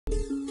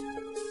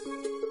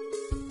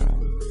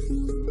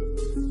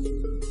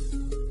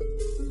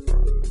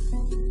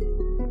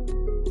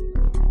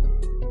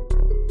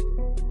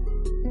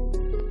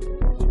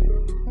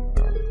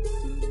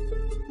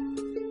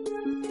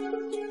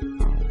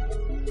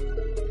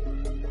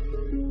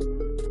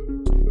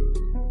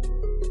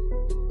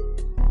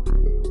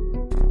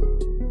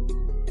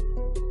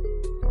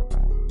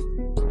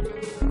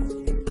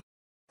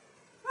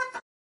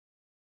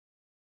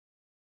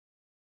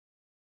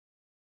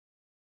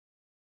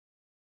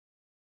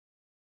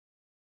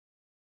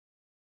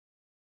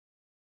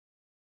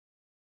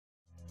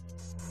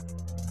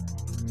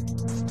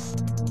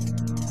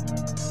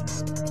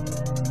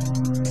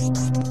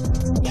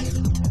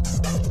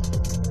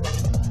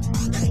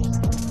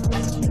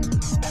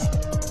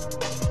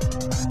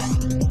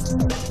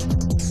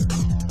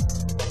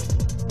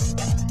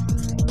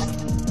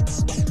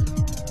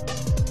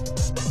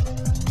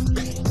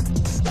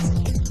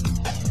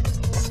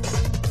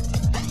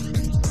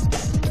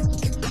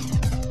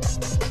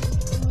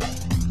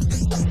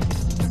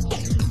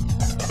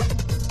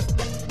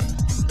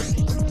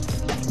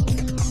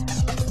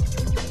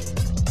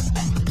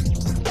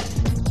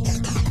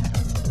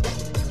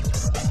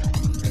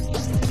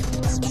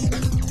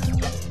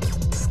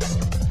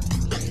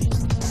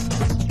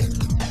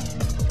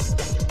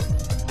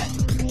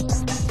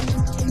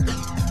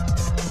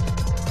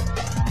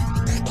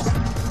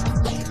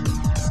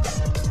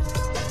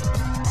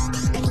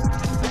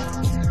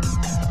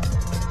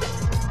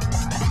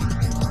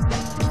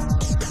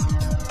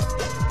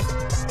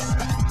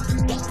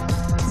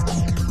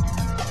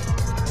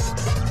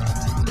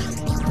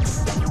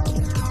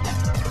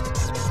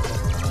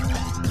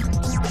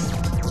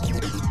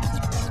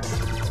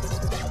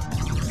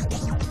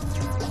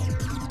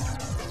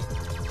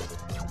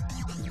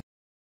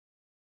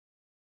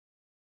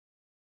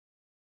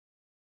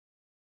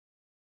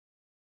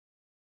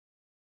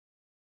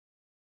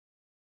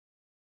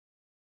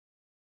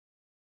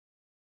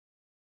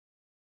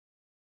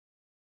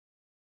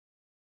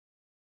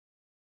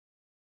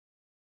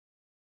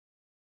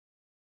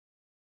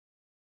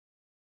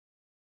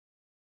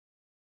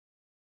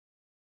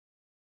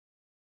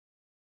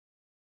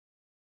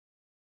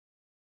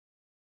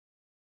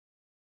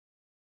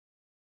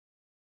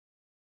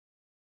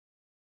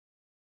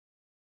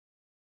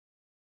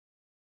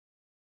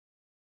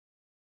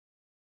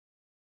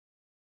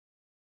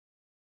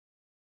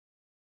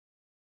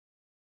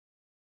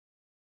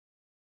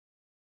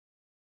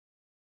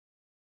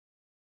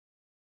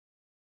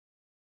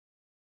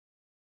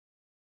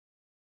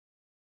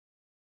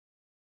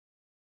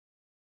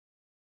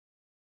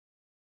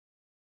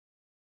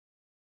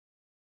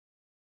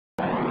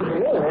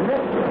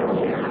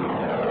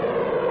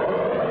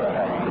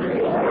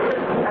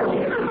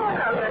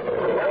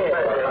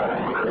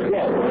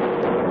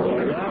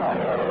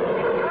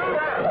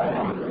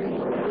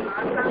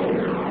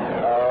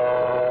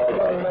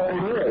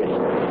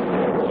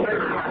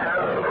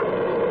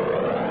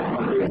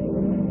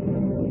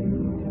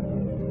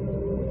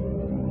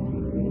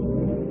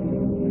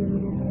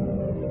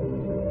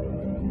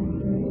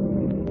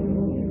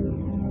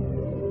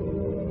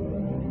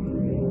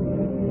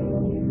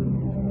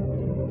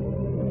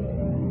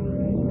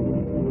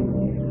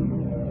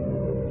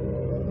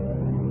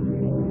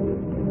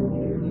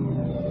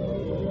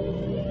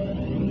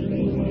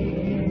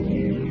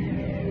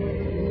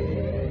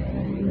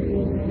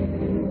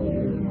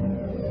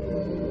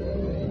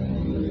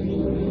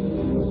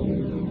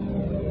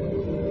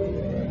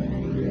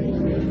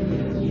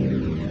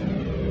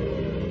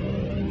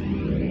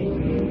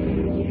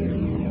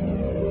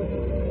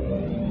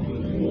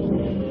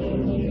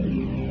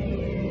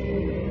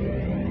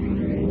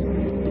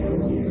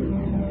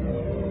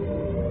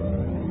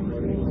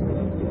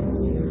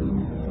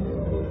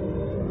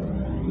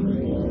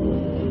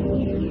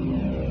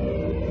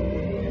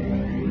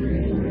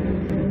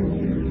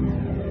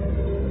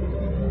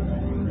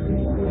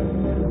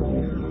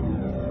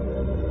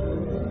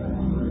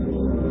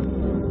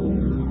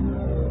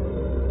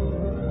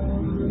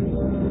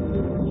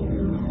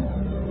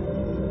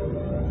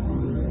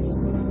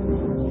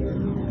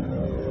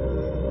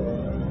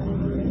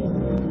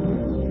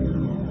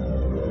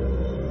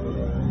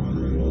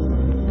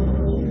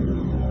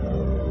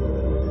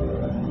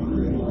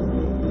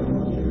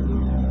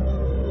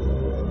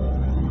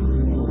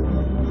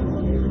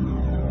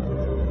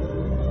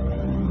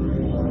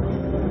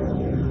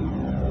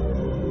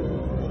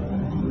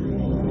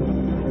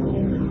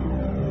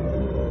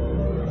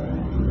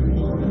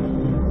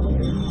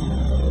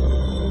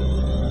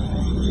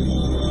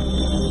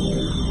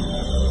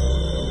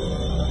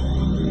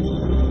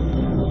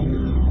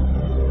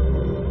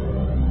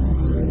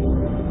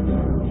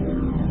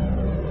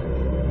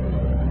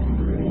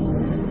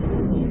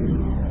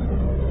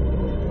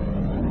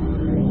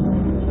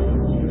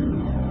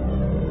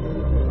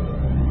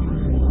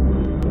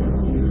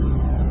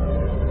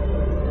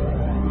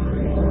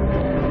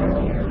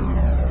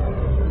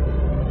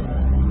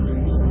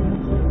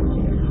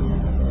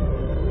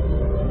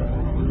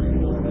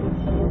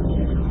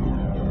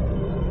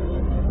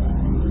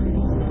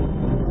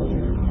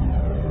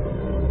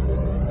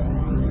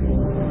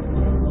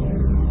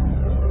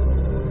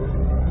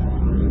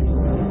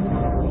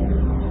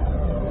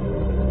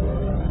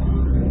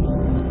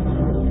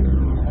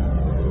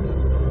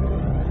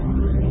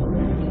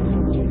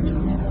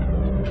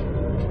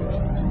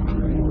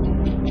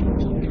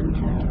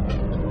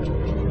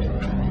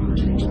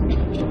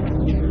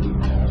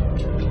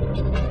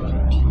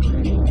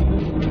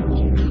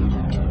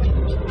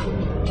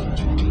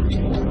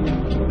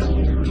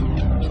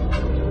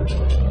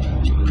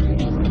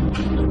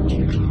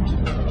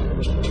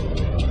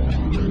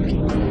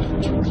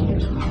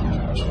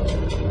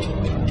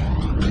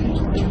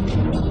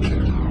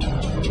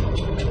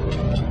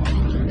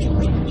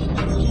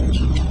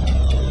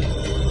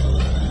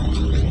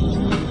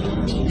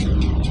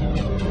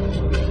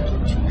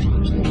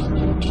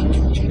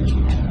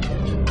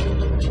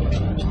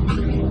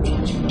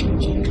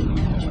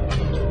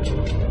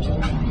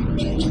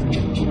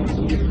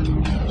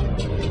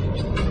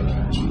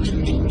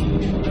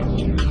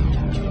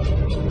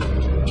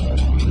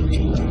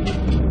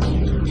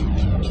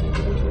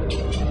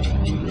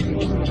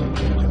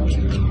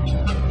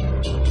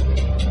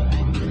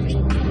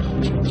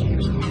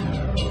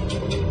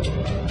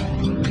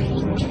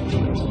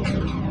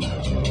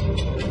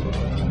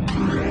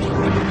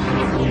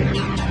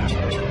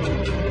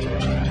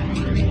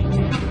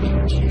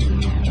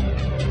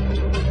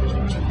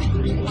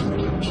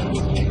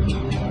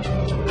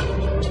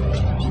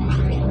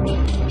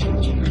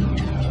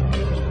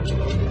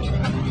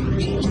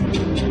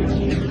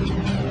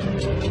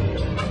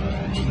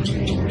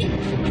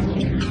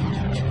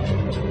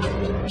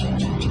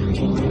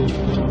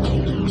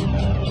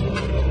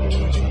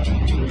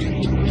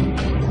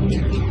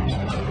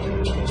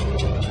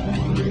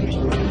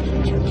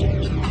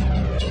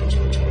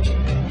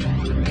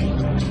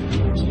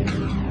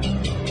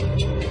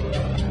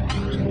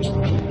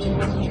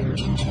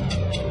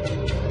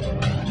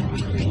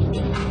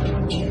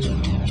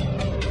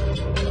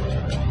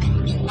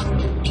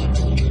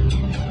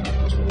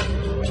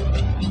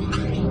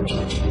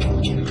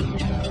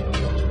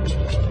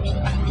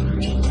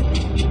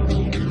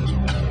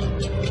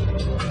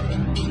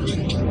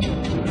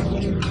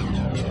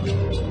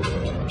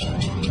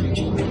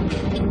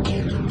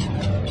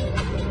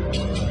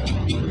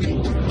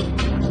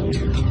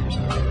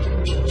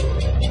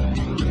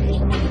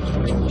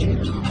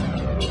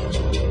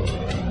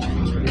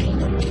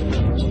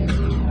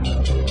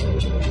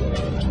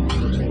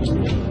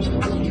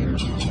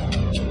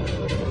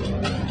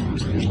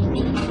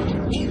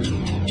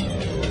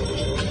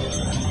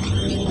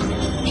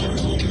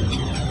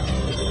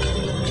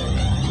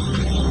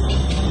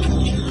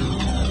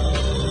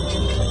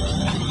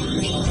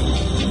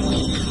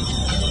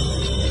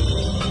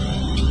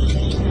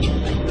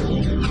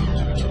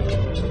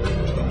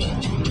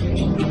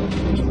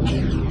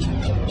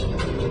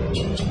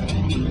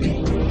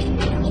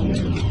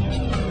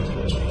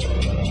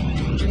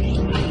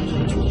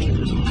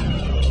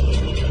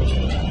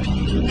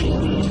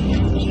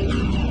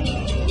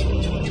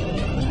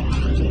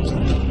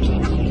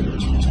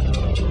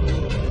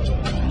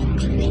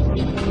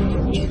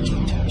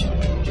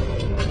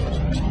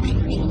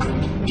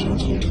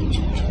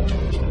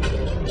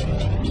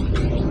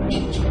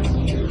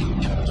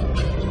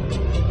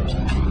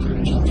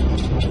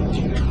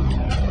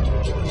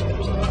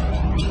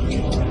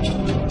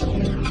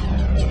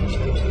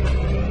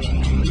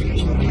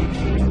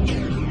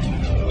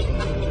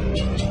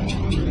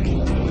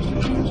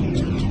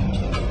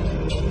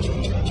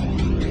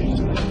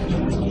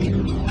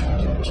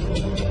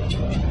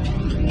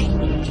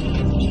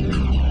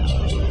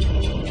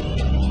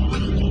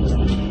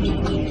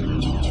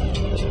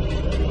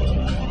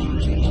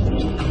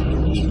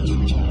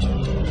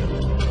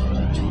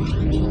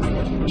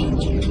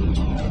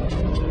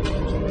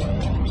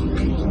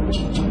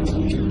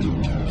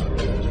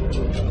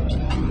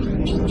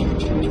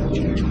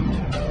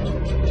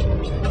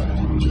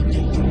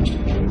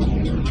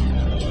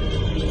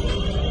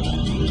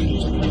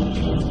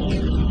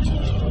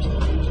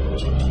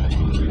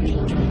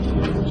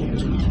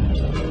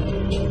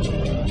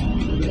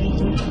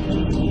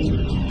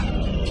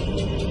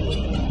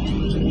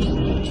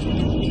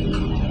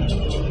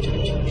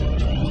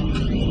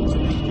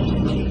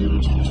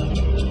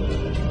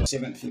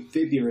7th of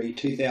February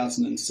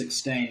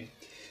 2016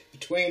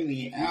 between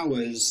the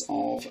hours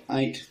of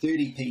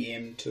 8:30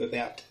 p.m. to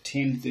about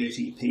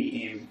 10:30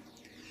 p.m.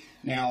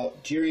 Now,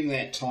 during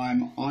that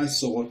time, I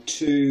saw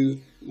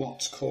two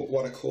what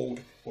are called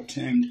or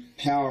termed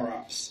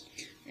power-ups,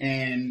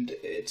 and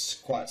it's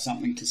quite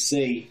something to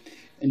see.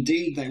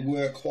 Indeed, they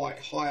were quite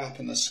high up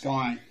in the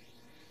sky.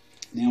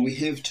 Now, we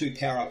have two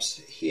power-ups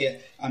here.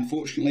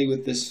 Unfortunately,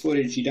 with this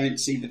footage, you don't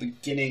see the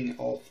beginning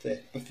of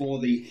before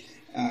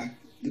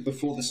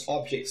this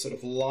object sort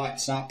of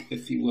lights up,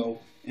 if you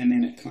will, and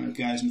then it kind of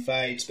goes and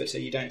fades, but so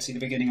you don't see the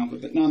beginning of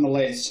it. But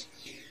nonetheless,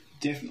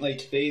 definitely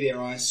to be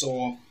there, I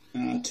saw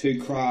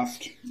two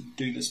craft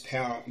do this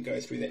power up and go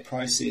through that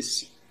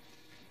process.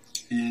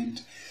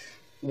 And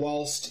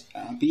whilst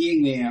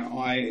being there,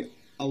 I,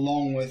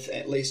 along with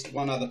at least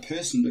one other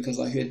person, because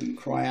I heard them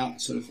cry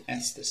out sort of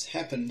as this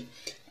happened,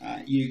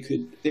 there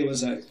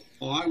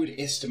would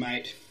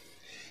estimate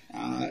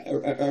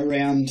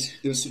around,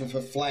 there was sort of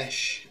a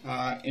flash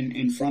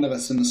in front of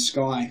us in the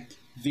sky,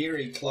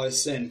 very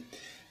close in.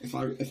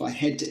 If I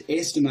had to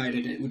estimate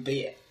it, it would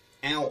be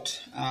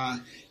out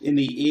in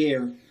the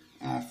air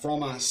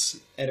from us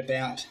at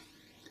about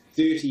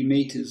 30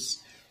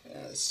 meters,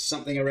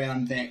 something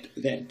around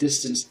that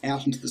distance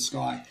out into the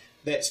sky.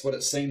 That's what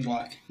it seemed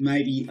like.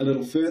 Maybe a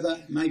little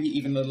further, maybe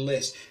even a little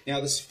less.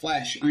 Now, this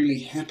flash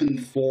only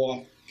happened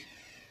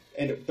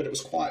but it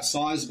was quite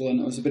sizable, and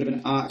it was a bit of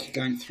an arc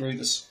going through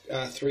the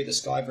sky, through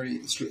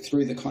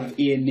the kind of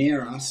air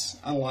near us,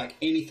 unlike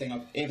anything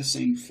I've ever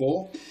seen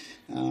before.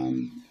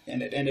 And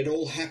it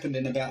all happened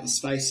in about the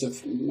space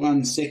of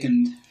 1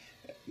 second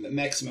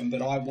maximum, but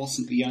I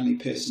wasn't the only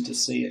person to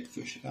see it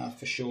for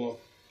sure.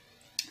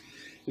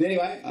 But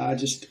anyway,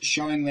 just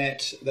showing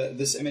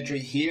this imagery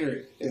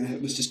here, it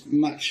was just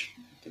much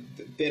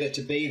better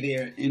to be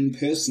there in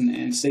person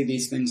and see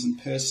these things in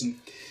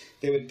person.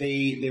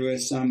 There were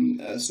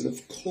some sort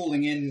of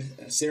calling in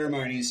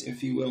ceremonies,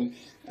 if you will.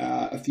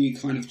 A few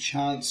kind of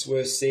chants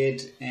were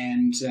said,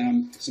 and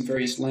some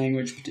various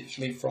language,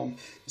 particularly from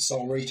the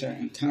Sol Rita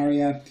and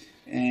Taria,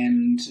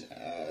 and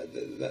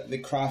the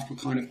craft were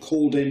kind of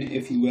called in,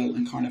 if you will,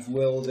 and kind of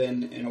willed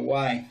in a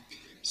way.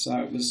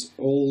 So it was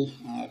all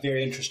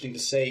very interesting to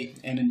see,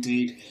 and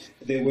indeed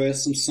there were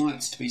some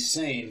sights to be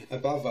seen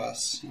above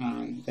us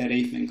that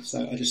evening.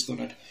 So I just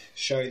thought I'd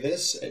show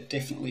this. It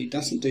definitely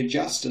doesn't do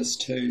justice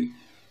to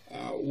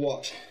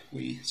what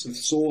we sort of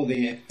saw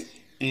there,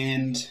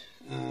 and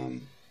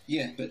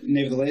yeah, but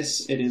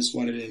nevertheless it is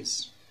what it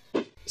is.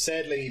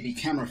 Sadly, the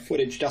camera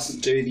footage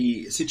doesn't do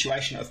the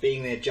situation of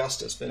being there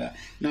justice, but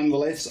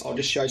nonetheless, I'll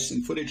just show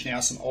some footage now,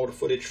 some older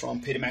footage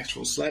from Peter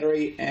Maxwell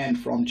Slattery and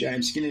from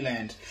James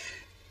Skinnyland.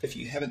 If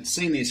you haven't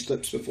seen these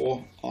clips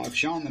before, I've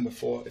shown them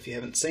before. If you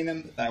haven't seen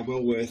them, they're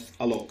well worth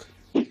a look.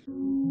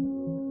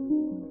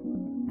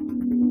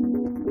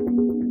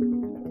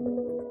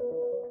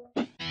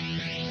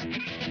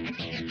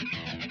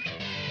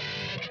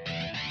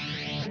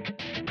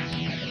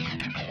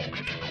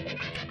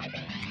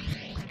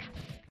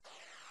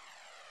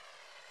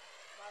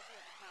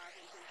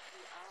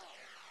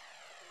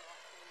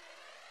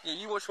 Yeah,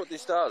 you watch what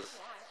this does.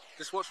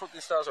 Just watch what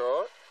this does,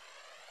 alright?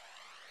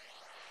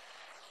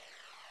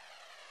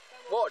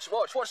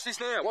 Watch this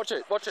now. Watch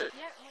it. Yeah, watch it.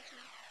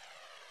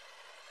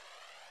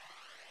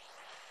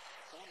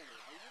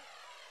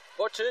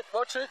 Watch it.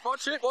 Got it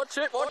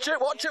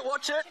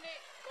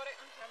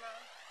on camera.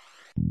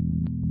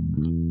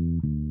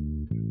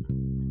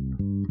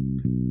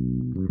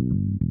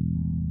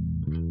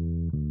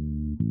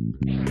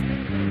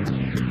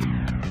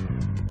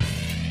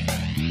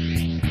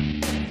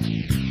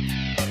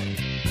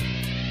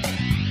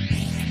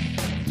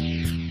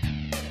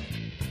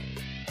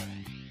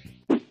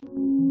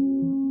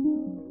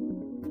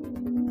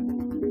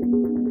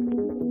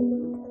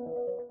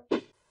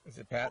 Is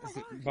it Pat? Is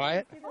it by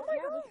it? Oh my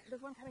God.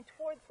 There's one coming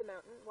towards the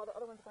mountain while the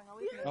other one's going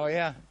away from it. Oh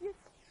yeah. Yes.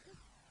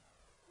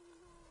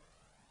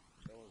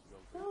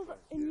 No,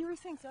 and you were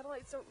saying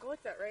satellites don't go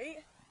like that,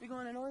 right? They go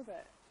on an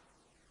orbit.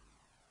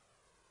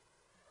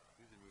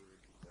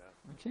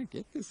 I can't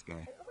get this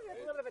guy. Oh, he has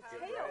a little bit of a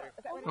tail.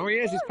 Oh, he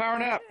is. He's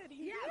powering up.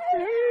 Yeah.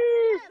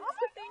 Woo!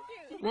 Thank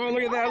you. Whoa,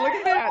 look at that. Look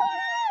at that.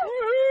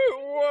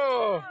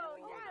 Whoa. Oh,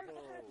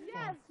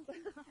 yes.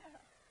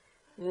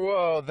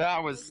 Whoa,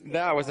 that was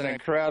an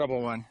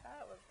incredible one.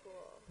 That was cool.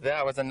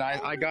 That was a nice.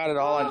 I got it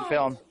all on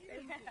film.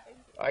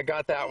 I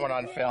got that one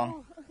on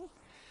film.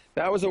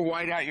 That was a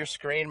white out your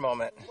screen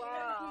moment.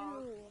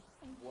 Wow.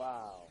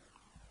 Wow.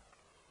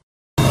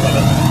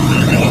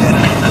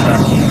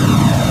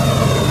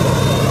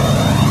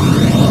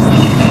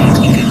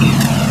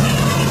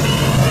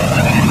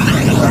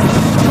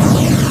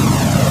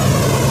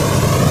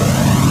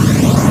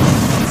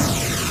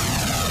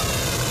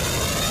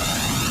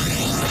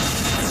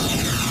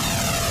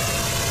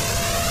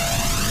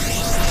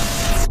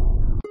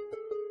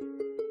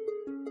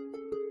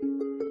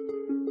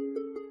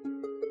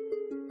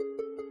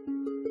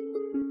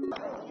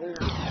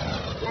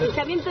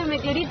 Lanzamiento de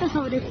meteorito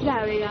sobre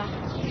Flávega.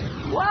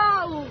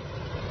 ¡Wow!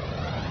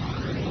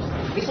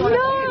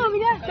 No,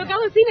 mirá, toca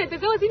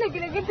bocina, que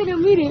la gente lo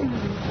mire.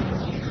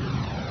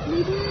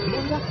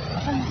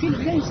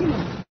 Mira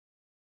encima.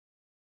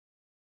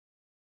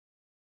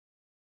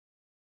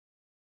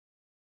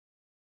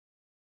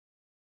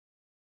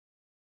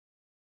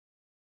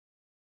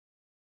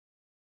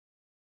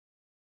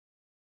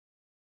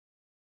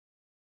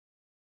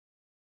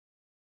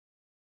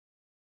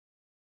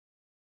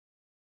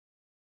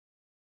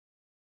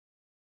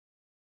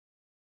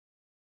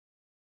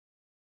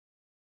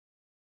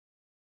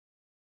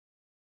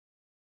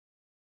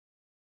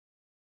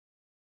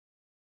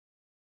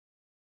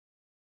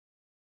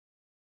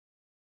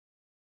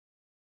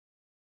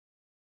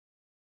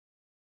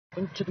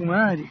 Concha tu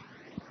madre.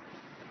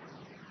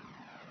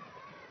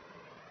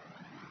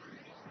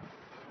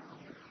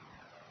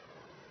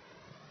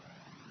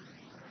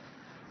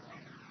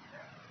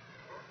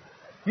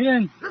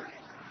 Miren.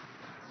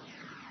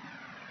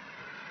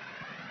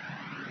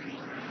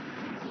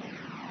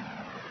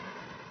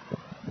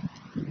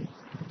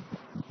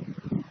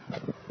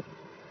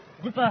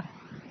 Disculpa.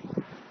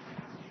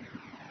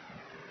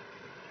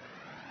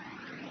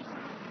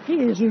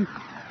 ¿Qué es eso?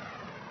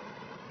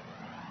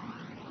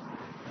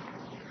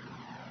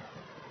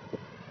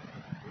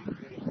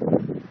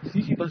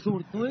 Sí, pasó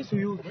por todo eso.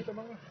 Yo... ¿Cometa,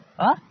 mamá?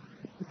 ¿Ah?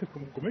 Este es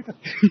como un cometa.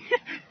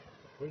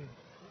 Oye.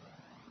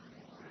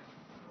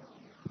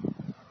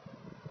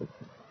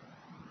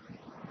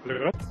 ¿De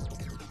verdad?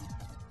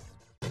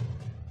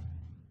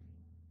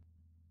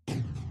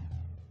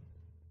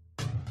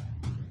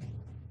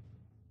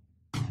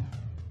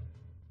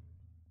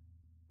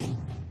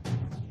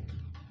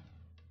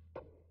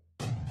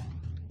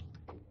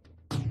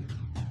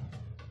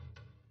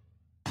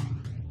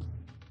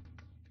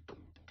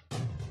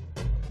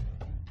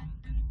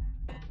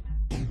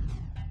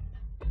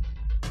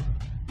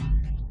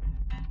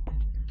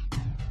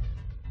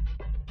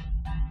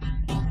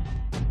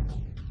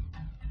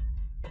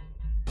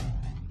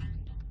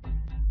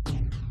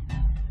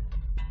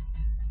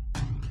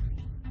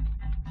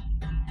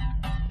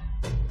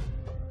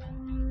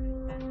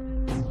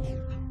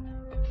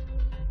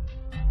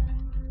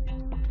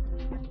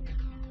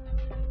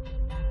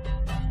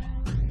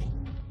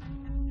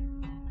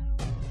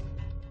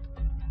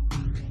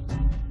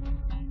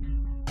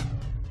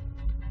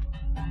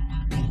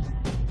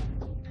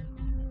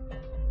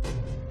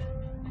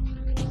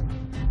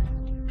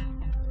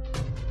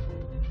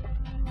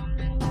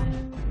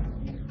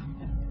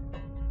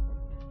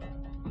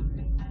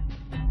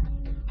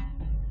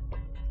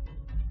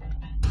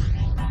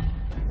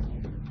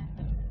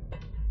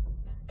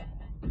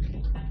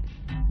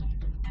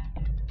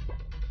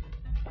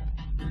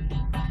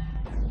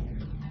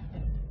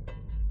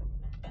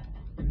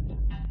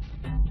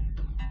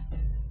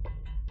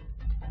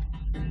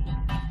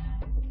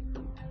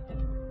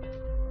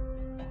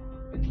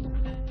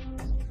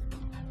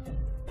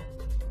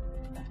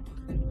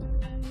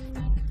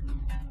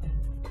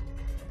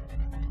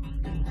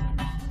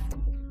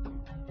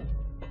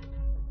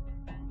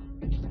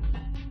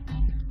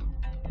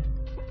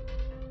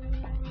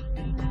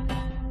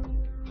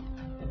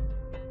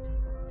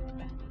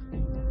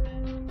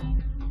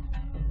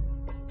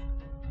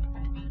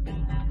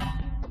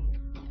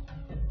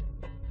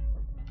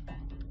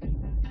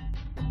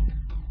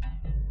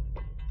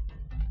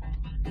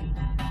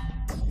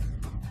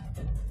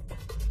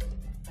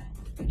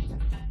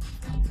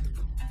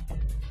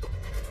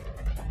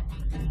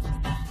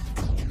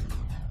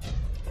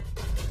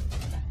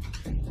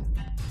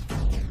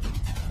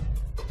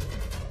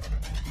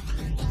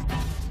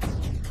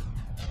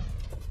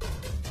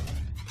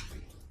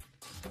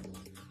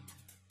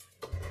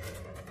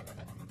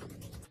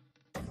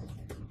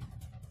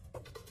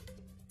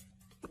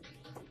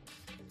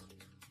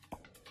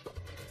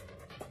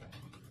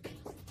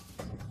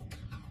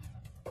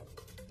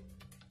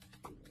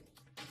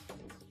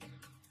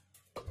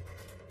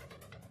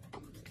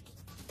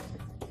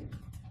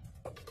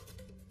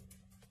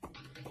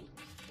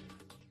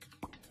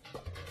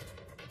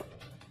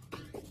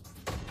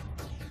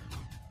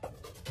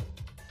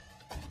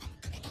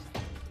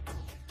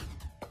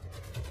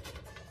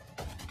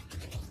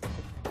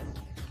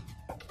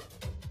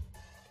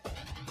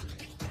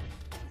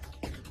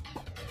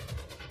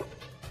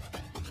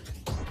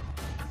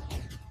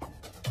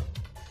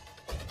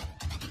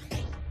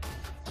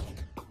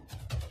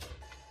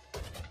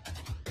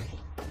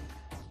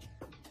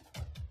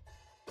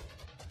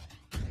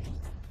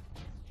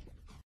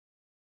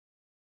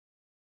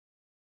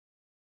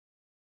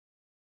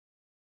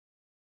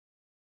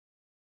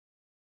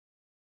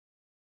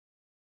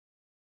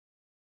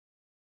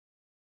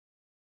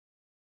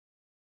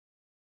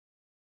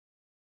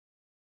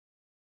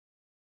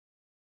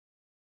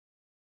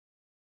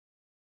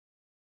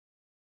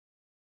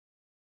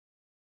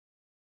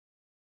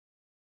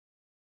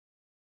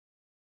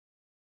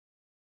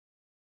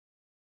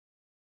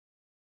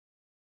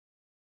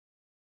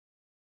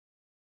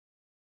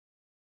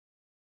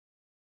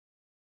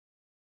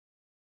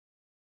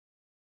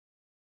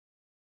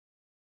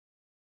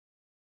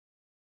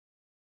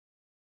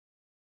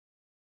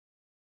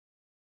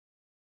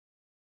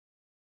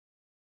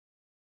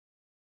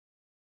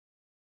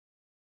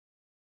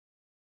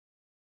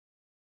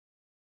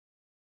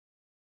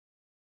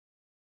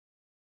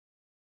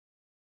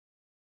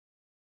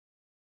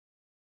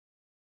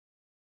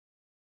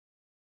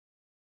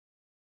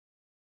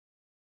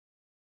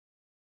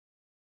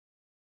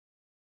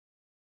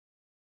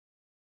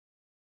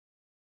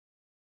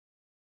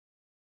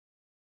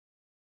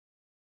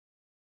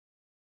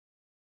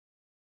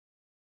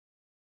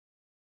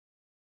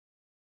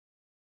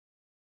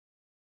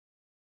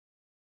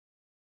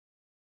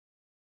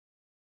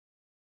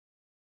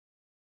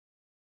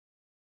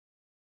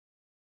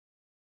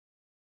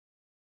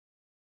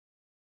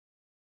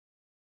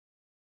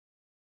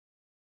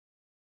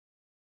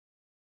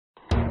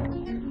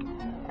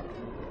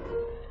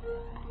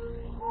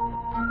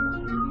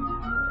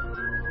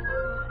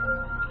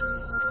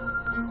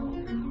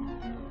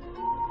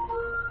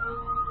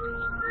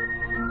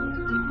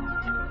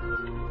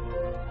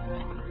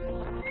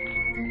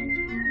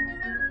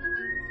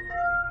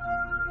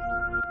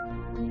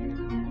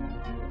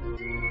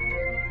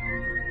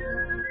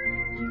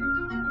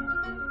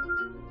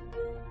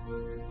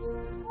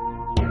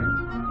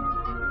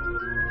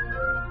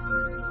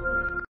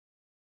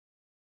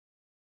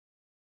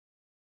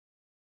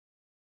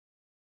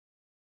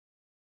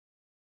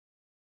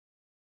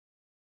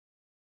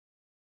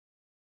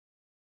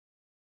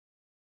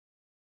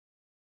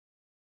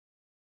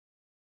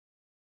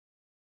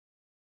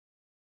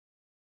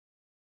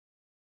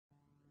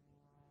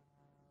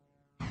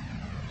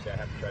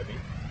 Trevi.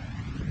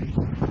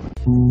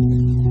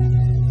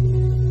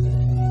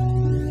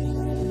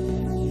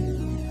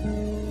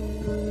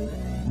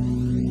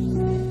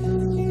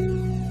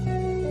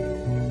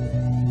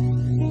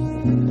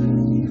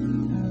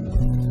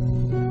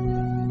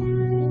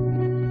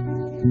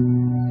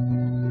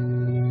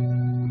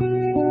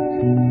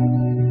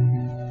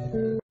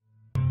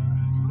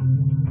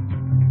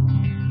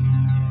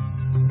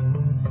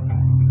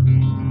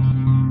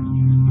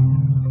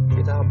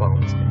 Titta här bara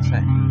om vi ska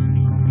se.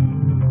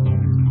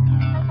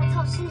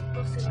 Ta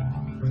superfilm.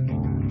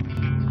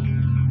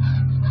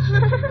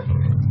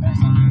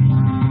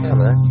 Gör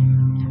det?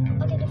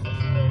 Okej, det får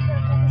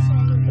jag kan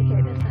säga nu.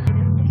 Okej, det är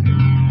färdigt.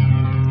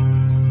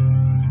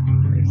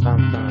 Det är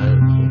sant där.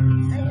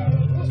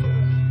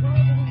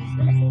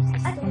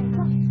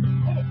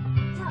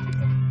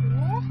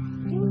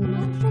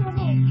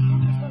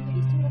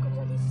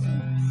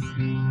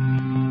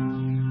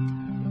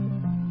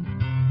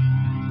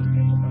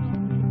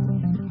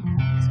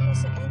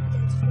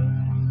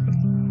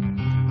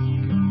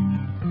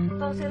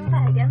 Var ser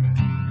vägen?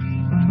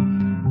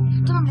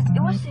 De har blivit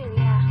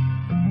osynliga.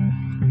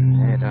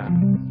 Nej, där.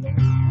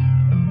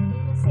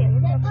 Jag ser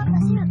det. Pappa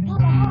ser att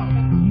pappa har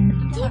det.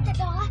 Titta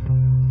Klara!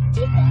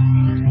 Titta!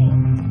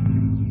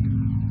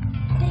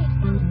 Det är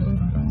fan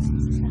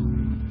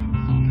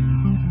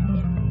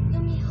de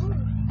är ihop.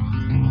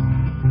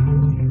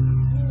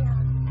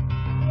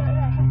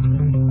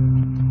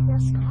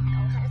 Jag skakar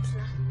av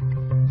rädsla.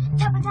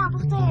 Tappa där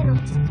borta är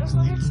något. De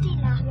står helt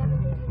stilla.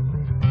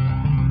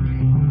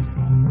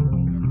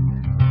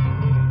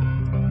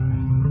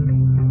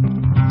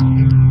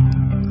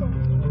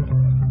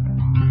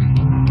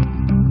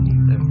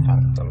 Det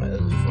fattar med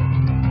UFO.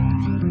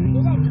 Det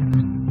är det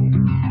pappa.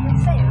 Jag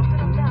ser på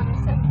dem där och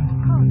sen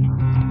kom.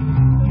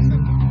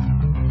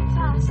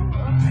 Fasen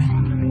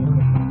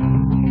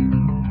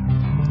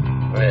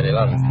Vad är det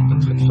idag?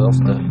 Den 31?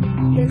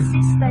 Den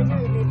sista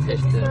juli,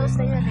 31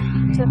 juli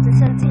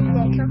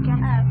 2010.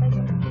 Klockan är... Vad är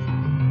klockan?